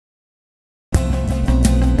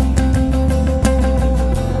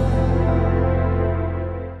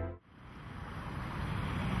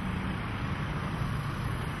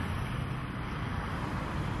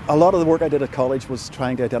A lot of the work I did at college was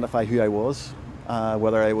trying to identify who I was,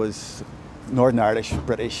 whether I was Northern Irish,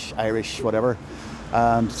 British, Irish, whatever.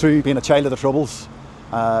 And through being a child of the Troubles,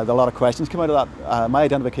 a lot of questions came out of that. My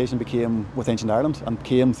identification became with ancient Ireland and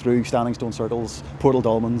came through standing stone circles, portal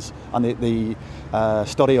dolmens, and the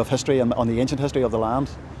study of history and on the ancient history of the land.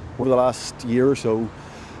 Over the last year or so,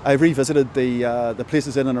 I've revisited the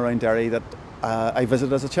places in and around Derry that I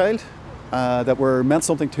visited as a child, that were meant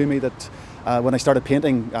something to me, that when I started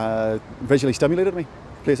painting visually stimulated me.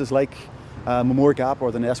 Places like Moore Gap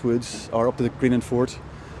or the Ness Woods or up to the Greenan Fort,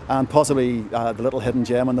 and possibly the little hidden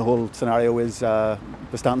gem in the whole scenario is the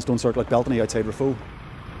standing stone circle at Beltany outside Rafo.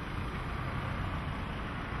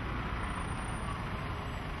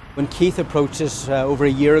 When Keith approached us over a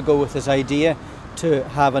year ago with his idea to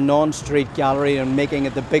have an on-street gallery and making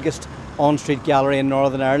it the biggest on-street gallery in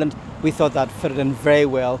Northern Ireland, we thought that fitted in very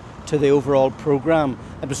well to the overall programme.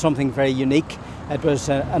 It was something very unique. It was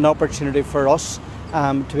an opportunity for us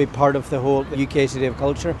to be part of the whole UK City of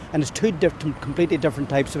Culture, and it's two completely different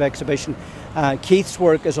types of exhibition. Keith's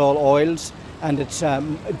work is all oils, and it's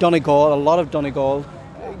Donegal, a lot of Donegal,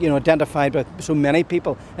 identified by so many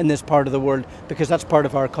people in this part of the world, because that's part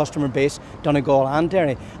of our customer base, Donegal and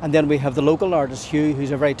Derry. And then we have the local artist, Hugh, who's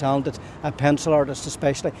a very talented pencil artist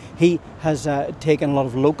especially. He has taken a lot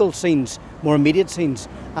of local scenes, more immediate scenes,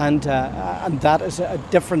 and that is a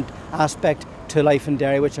different aspect to life in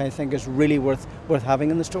Derry, which I think is really worth having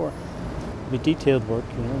in the store. It'll be detailed work,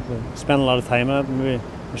 we spend a lot of time on it. Maybe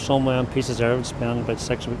there's some pieces there would spend about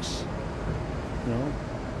 6 weeks.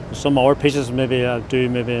 Some other pieces maybe I do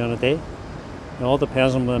maybe in a day. It all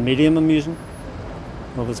depends on the medium I'm using.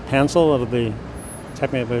 If it's pencil, it'll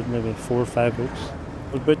take me about maybe 4 or 5 weeks.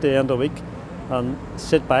 About the end of the week and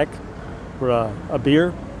sit back for a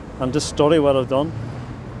beer and just study what I've done,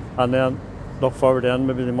 and then look forward then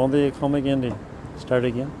maybe the Monday you come again to start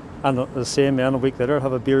again. And the same then a week later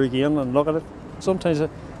have a beer again and look at it. Sometimes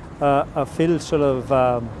I feel sort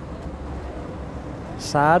of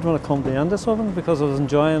sad when I come to the end of something, because I was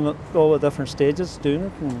enjoying all the different stages doing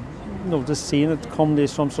it, and just seeing it come to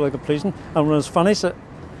some sort of completion. And when it's finished, I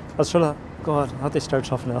was sort of, God, I had to start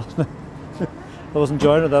something else. I was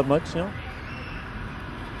enjoying it that much,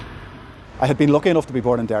 I had been lucky enough to be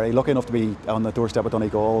born in Derry, lucky enough to be on the doorstep of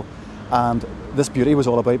Donegal, and this beauty was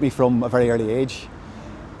all about me from a very early age.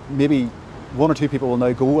 Maybe 1 or 2 people will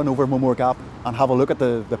now go and over Moore Gap and have a look at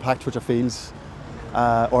the patchwork of fields,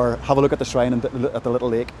 or have a look at the shrine at the little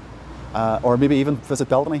lake, or maybe even visit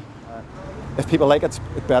Beltany. If people like it,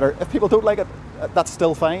 it's better. If people don't like it, that's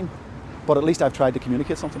still fine, but at least I've tried to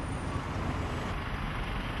communicate something.